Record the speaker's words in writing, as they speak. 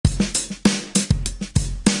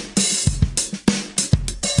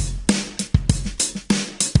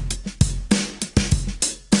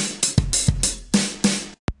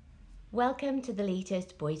Welcome to the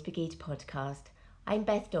latest Boys Brigade podcast. I'm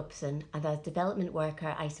Beth Dobson, and as development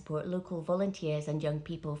worker I support local volunteers and young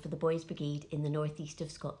people for the Boys Brigade in the northeast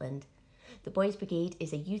of Scotland. The Boys Brigade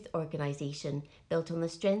is a youth organisation built on the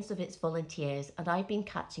strengths of its volunteers, and I've been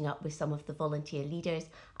catching up with some of the volunteer leaders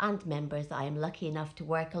and members that I am lucky enough to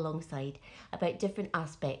work alongside about different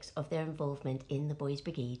aspects of their involvement in the Boys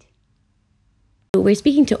Brigade. We're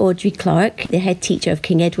speaking to Audrey Clark, the head teacher of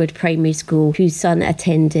King Edward Primary School, whose son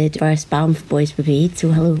attended first Banff Boys Brigade.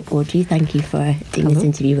 So hello Audrey, thank you for doing this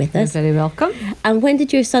interview with us. You're very welcome. And when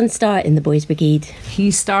did your son start in the Boys Brigade?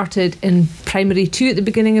 He started in primary 2 at the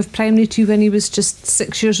beginning of primary 2 when he was just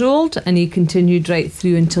 6 years old, and he continued right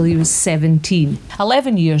through until he was 17.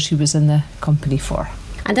 11 years he was in the company for.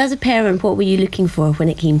 And as a parent, what were you looking for when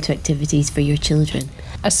it came to activities for your children?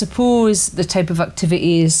 I suppose the type of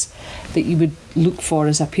activities that you would look for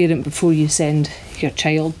as a parent before you send your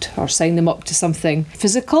child or sign them up to something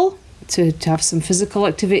physical, to have some physical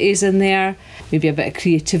activities in there, maybe a bit of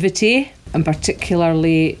creativity, and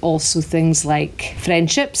particularly also things like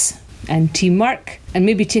friendships and teamwork, and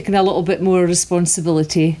maybe taking a little bit more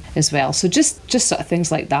responsibility as well. So just sort of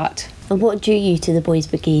things like that. And what drew you to the Boys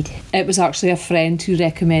Brigade? It was actually a friend who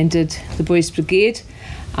recommended the Boys Brigade,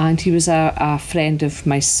 and he was a friend of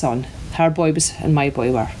my son. Her boy was and my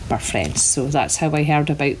boy were friends, so that's how I heard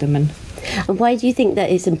about them. And why do you think that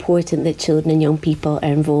it's important that children and young people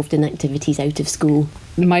are involved in activities out of school?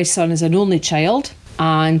 My son is an only child,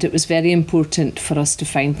 and it was very important for us to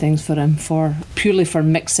find things for him, purely for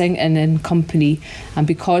mixing and in company. And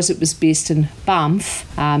because it was based in Banff,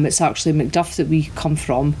 it's actually Macduff that we come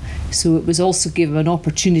from, so it was also given an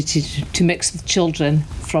opportunity to mix with children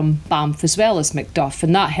from Banff as well as Macduff,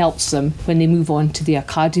 and that helps them when they move on to the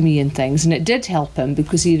academy and things. And it did help him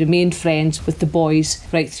because he remained friends with the boys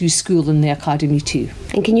right through school and the academy too.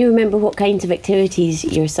 And can you remember what kinds of activities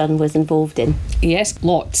your son was involved in? Yes,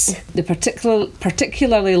 lots. They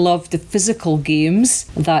particularly loved the physical games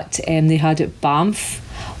that they had at Banff.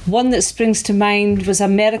 One that springs to mind was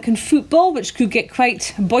American football, which could get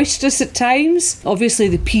quite boisterous at times. Obviously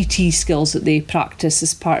the PT skills that they practice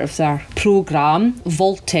as part of their programme,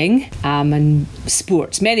 vaulting, and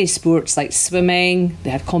sports, many sports like swimming. They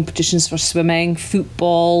had competitions for swimming,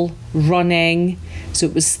 football, running. So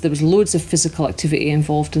there was loads of physical activity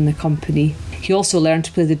involved in the company. He also learned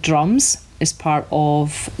to play the drums as part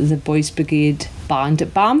of the Boys Brigade band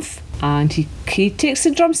at Banff, and he takes the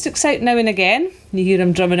drumsticks out now and again. You hear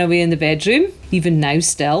him drumming away in the bedroom, even now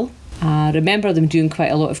still. I remember them doing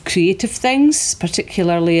quite a lot of creative things,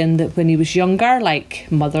 particularly when he was younger,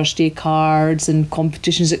 like Mother's Day cards and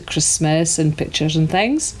competitions at Christmas and pictures and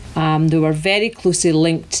things. They were very closely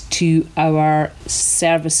linked to our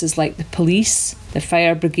services like the police, the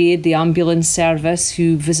fire brigade, the ambulance service,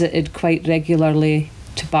 who visited quite regularly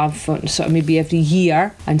to Banff sort of maybe every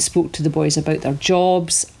year and spoke to the boys about their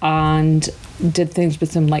jobs and did things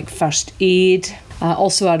with them like first aid.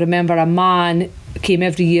 Also, I remember a man came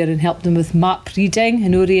every year and helped them with map reading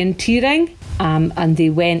and orienteering, and they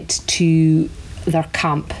went to their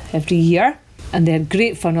camp every year, and they had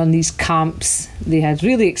great fun on these camps. They had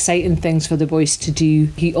really exciting things for the boys to do.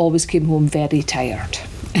 He always came home very tired.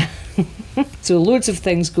 So loads of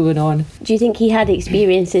things going on. Do you think he had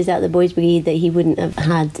experiences at the Boys Brigade that he wouldn't have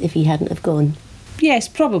had if he hadn't have gone? Yes,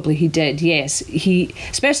 probably he did, yes.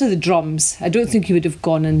 Especially the drums. I don't think he would have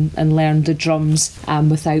gone and learned the drums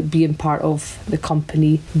without being part of the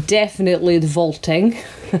company. Definitely the vaulting.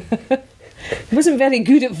 He wasn't very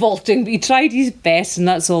good at vaulting, but he tried his best, and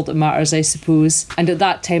that's all that matters, I suppose. And at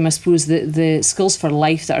that time, I suppose the skills for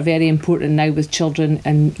life that are very important now with children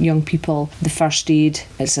and young people, the first aid,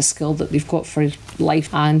 it's a skill that they've got for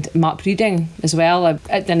life, and map reading as well.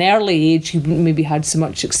 At an early age, he wouldn't maybe had so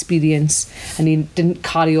much experience, and he didn't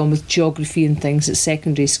carry on with geography and things at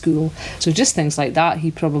secondary school. So just things like that, he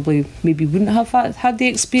probably maybe wouldn't have had the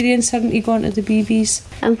experience hadn't he gone to the BBs.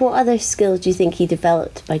 And what other skills do you think he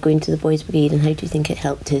developed by going to the Boys Brigade, and how do you think it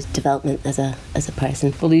helped his development as a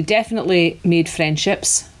person? Well, he definitely made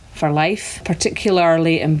friendships for life,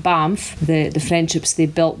 particularly in Banff. The friendships they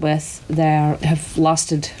built with there have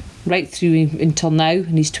lasted right through until now,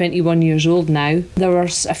 and he's 21 years old now. There were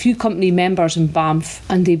a few company members in Banff,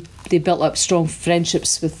 and they built up strong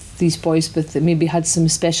friendships with these boys that maybe had some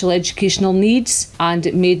special educational needs, and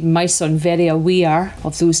it made my son very aware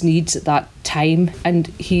of those needs at that time, and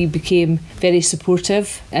he became very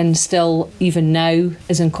supportive and still even now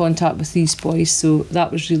is in contact with these boys, so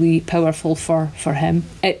that was really powerful for him.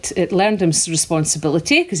 It learned him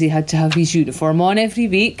responsibility, because he had to have his uniform on every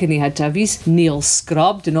week and he had to have his nails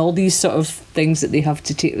scrubbed and all these sort of things that they have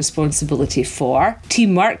to take responsibility for.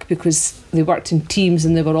 Teamwork, because they worked in teams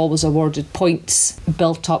and they were always awarded points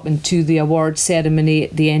built up into the award ceremony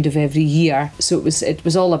at the end of every year. So it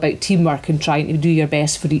was all about teamwork and trying to do your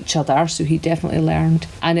best for each other. So he definitely learned,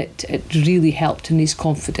 and it really helped in his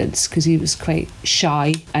confidence, because he was quite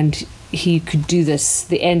shy, and he could do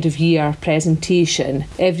the end of year presentation.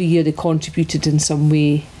 Every year they contributed in some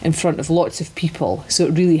way in front of lots of people, so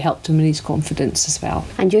it really helped him in his confidence as well.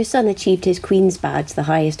 And your son achieved his Queen's Badge, the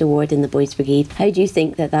highest award in the Boys Brigade. How do you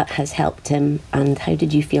think that has helped him, and how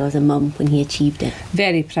did you feel as a mum when he achieved it?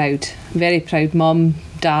 Very proud mum,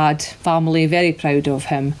 dad, family, very proud of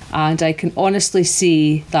him, and I can honestly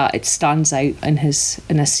say that it stands out in a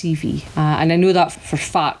CV, and I know that for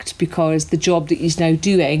fact because the job that he's now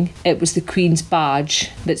doing, it was the Queen's Badge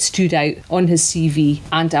that stood out on his CV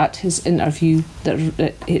and at his interview that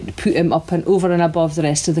it put him up and over and above the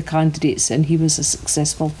rest of the candidates, and he was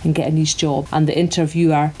successful in getting his job. And the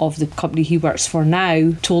interviewer of the company he works for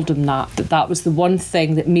now told him that was the one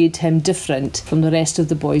thing that made him different from the rest of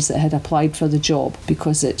the boys that had applied for the job,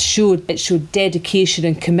 because it showed dedication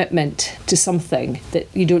and commitment to something, that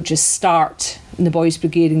you don't just start in the Boys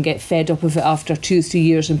Brigade and get fed up with it after 2 or 3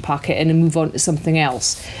 years and pack it in and move on to something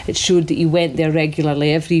else. It showed that you went there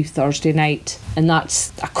regularly every Thursday night, and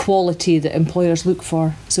that's a quality that employers look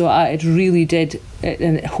for. So it really did,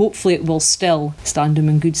 and hopefully it will still stand him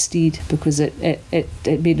in good stead, because it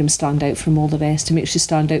made him stand out from all the rest. It makes you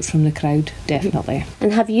stand out from the crowd, definitely.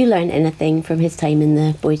 And have you learned anything from his time in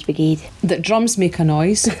the Boys Brigade? That drums make a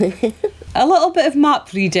noise. A little bit of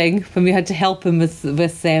map reading when we had to help him with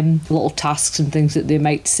little tasks and things that they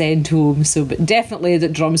might send home. So, but definitely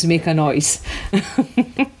that drums make a noise.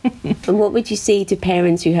 And what would you say to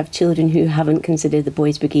parents who have children who haven't considered the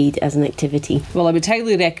Boys Brigade as an activity? Well, I would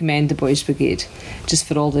highly recommend the Boys Brigade, just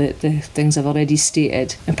for all the things I've already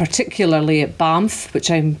stated, and particularly at Banff, which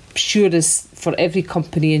I'm sure is for every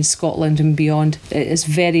company in Scotland and beyond. It is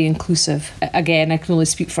very inclusive. Again, I can only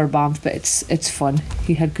speak for Banff, but it's fun.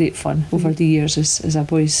 He had great fun over the years as a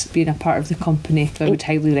boys being a part of the company. So I would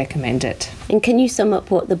highly recommend it. And can you sum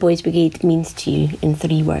up what the Boys Brigade means to you in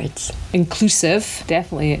 3 words? Inclusive,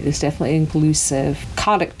 definitely. It is definitely inclusive.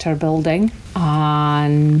 Character building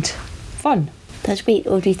and fun. That's great,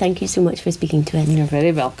 Audrey. Thank you so much for speaking to us. You're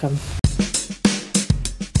very welcome.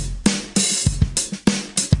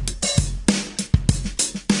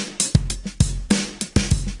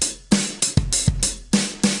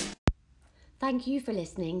 Thank you for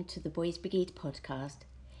listening to the Boys Brigade podcast.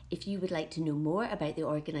 If you would like to know more about the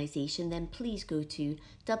organisation, then please go to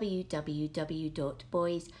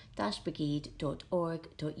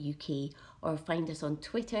www.boys-brigade.org.uk or find us on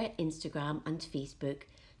Twitter, Instagram and Facebook.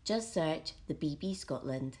 Just search the BB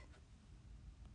Scotland.